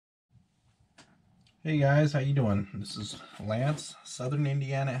Hey guys, how you doing? This is Lance, Southern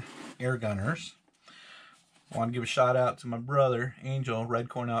Indiana Air Gunners. I want to give a shout out to my brother, Angel, Red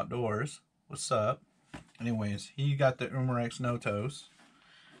Corn Outdoors. What's up? Anyways, he got the umarex notos,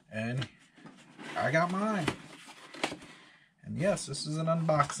 and I got mine. And yes, this is an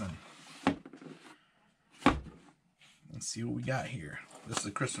unboxing. Let's see what we got here. This is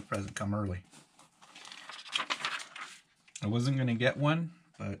a Christmas present come early. I wasn't going to get one,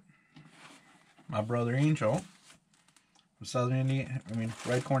 but my brother Angel from Southern Indiana,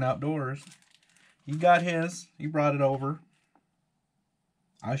 Red Corn Outdoors, he got his. He brought it over.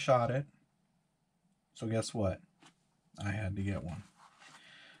 I shot it. So guess what? I had to get one.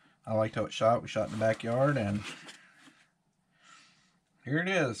 I liked how it shot. We shot in the backyard, and here it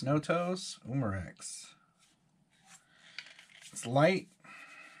is. Notos umarex. It's light.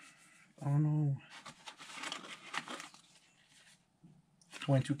 Oh no.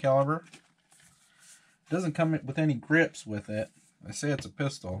 22 caliber. Doesn't come with any grips with it. I say it's a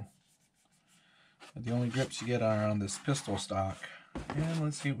pistol, but the only grips you get are on this pistol stock. And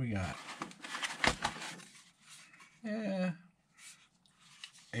let's see what we got. Yeah,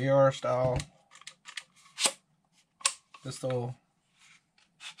 AR style pistol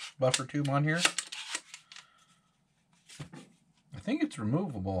buffer tube on here. I think it's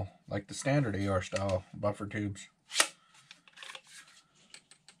removable, like the standard AR style buffer tubes.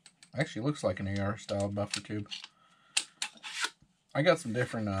 Actually looks like an AR style buffer tube. I got some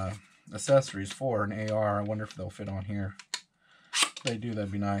different accessories for an AR. I wonder if they'll fit on here. If they do,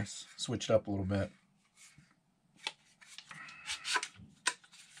 that'd be nice. Switch it up a little bit.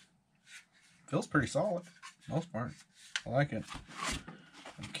 Feels pretty solid, most part. I like it.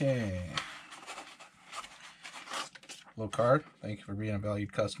 Okay. Little card. Thank you for being a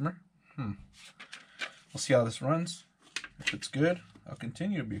valued customer. We'll see how this runs. If it's good, I'll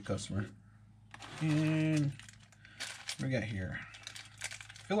continue to be a customer. And what do we got here?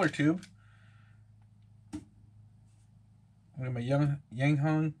 Filler tube. We have my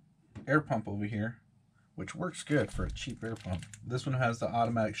Yanghang air pump over here, which works good for a cheap air pump. This one has the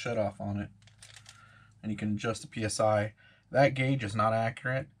automatic shutoff on it, and you can adjust the PSI. That gauge is not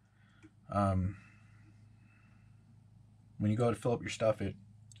accurate. When you go to fill up your stuff, it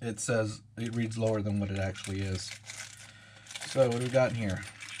says it reads lower than what it actually is. So what do we got in here?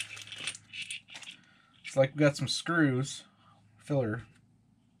 It's like we got some screws, filler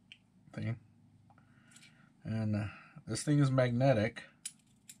thing, and this thing is magnetic.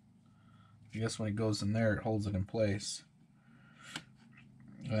 I guess when it goes in there, it holds it in place.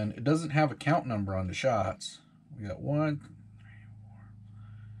 And it doesn't have a count number on the shots. We got 1, 3,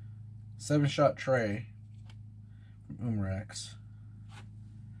 4, 7-shot tray from umarex.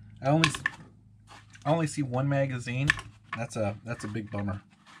 I only see one magazine. That's a big bummer.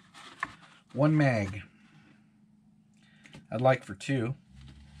 One mag. I'd like for 2.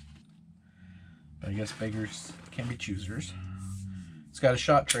 But I guess beggars can be choosers. It's got a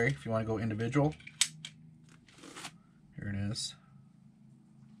shot tray if you want to go individual. Here it is.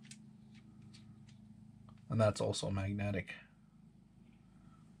 And that's also magnetic.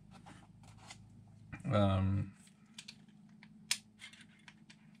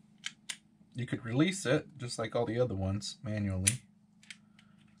 You could release it just like all the other ones manually.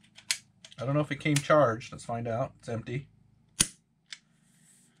 I don't know if it came charged. Let's find out. It's empty.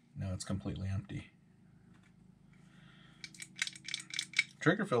 No, it's completely empty.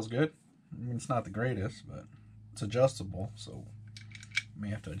 Trigger feels good. I mean, it's not the greatest, but it's adjustable, so may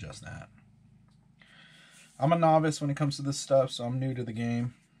have to adjust that. I'm a novice when it comes to this stuff, so I'm new to the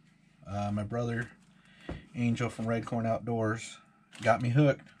game. My brother Angel from Red Corn Outdoors got me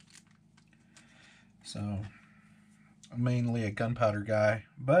hooked. So I'm mainly a gunpowder guy,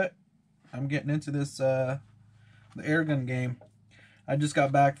 but I'm getting into this the air gun game. I just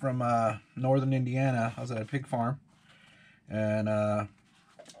got back from northern Indiana. I was at a pig farm, and I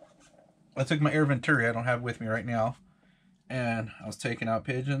took my air Venturi. I don't have it with me right now, and I was taking out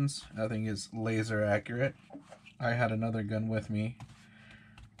pigeons. That thing is laser accurate. I had another gun with me.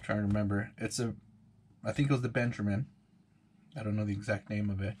 I'm trying to remember. I think it was the Benjamin. I don't know the exact name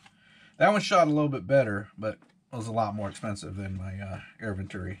of it. That one shot a little bit better, but it was a lot more expensive than my air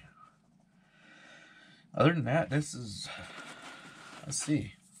Venturi. Other than that, this is, let's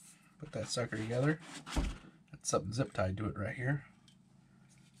see, put that sucker together. Got something zip tied to it right here.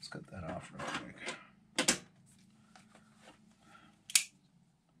 Let's cut that off real quick.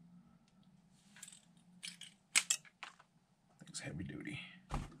 It's heavy duty.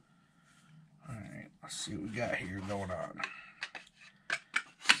 Alright, let's see what we got here going on.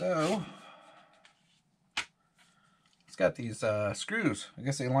 So, it's got these screws. I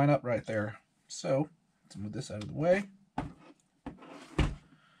guess they line up right there. So let's move this out of the way.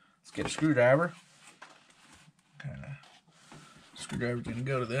 Let's get a screwdriver. Kind of screwdriver's gonna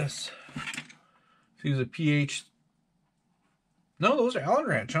go to this. Let's use a pH. No, those are Allen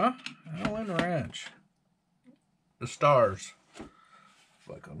wrench, huh? Allen wrench. The stars.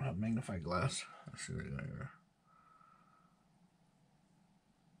 Fuck, I don't have a magnifying glass. Let's see what they are.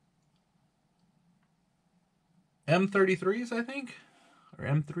 M33s, I think, or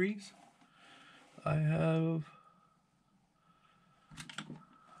M3s. I have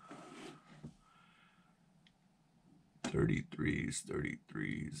thirty-threes.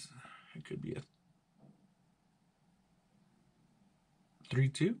 It could be a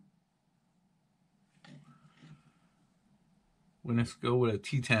 3.2. Let's go with a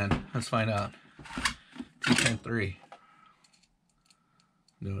T10. Let's find out. T10-3.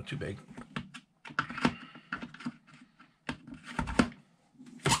 No, too big.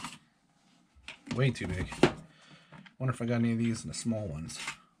 Way too big. Wonder if I got any of these in the small ones.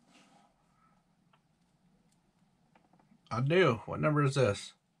 I do. What number is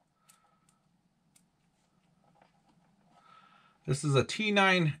this? This is a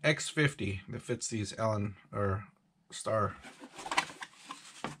T9X50 that fits these Allen or Star.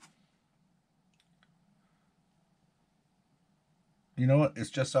 You know what? It's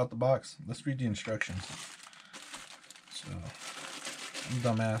just out the box. Let's read the instructions. So, I'm a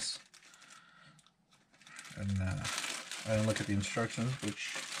dumbass. And I didn't look at the instructions,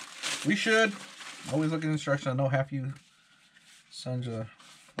 which we should. Always look at the instructions. I know half you sons of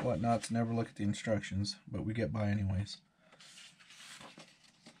whatnots never look at the instructions, but we get by anyways.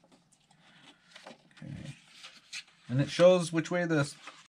 Okay. And it shows which way the